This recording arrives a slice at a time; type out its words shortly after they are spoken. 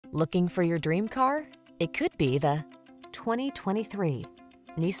Looking for your dream car? It could be the 2023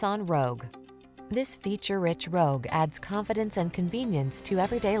 Nissan Rogue. This feature-rich Rogue adds confidence and convenience to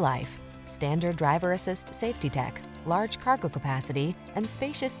everyday life. Standard driver assist safety tech, large cargo capacity, and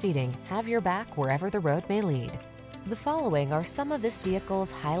spacious seating have your back wherever the road may lead. The following are some of this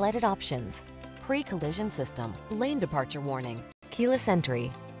vehicle's highlighted options: pre-collision system, lane departure warning, keyless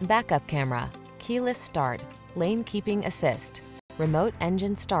entry, backup camera, keyless start, lane keeping assist, remote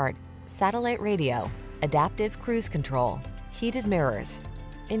engine start, satellite radio, adaptive cruise control, heated mirrors.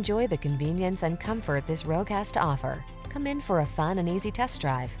 Enjoy the convenience and comfort this Rogue has to offer. Come in for a fun and easy test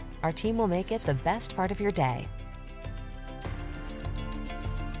drive. Our team will make it the best part of your day.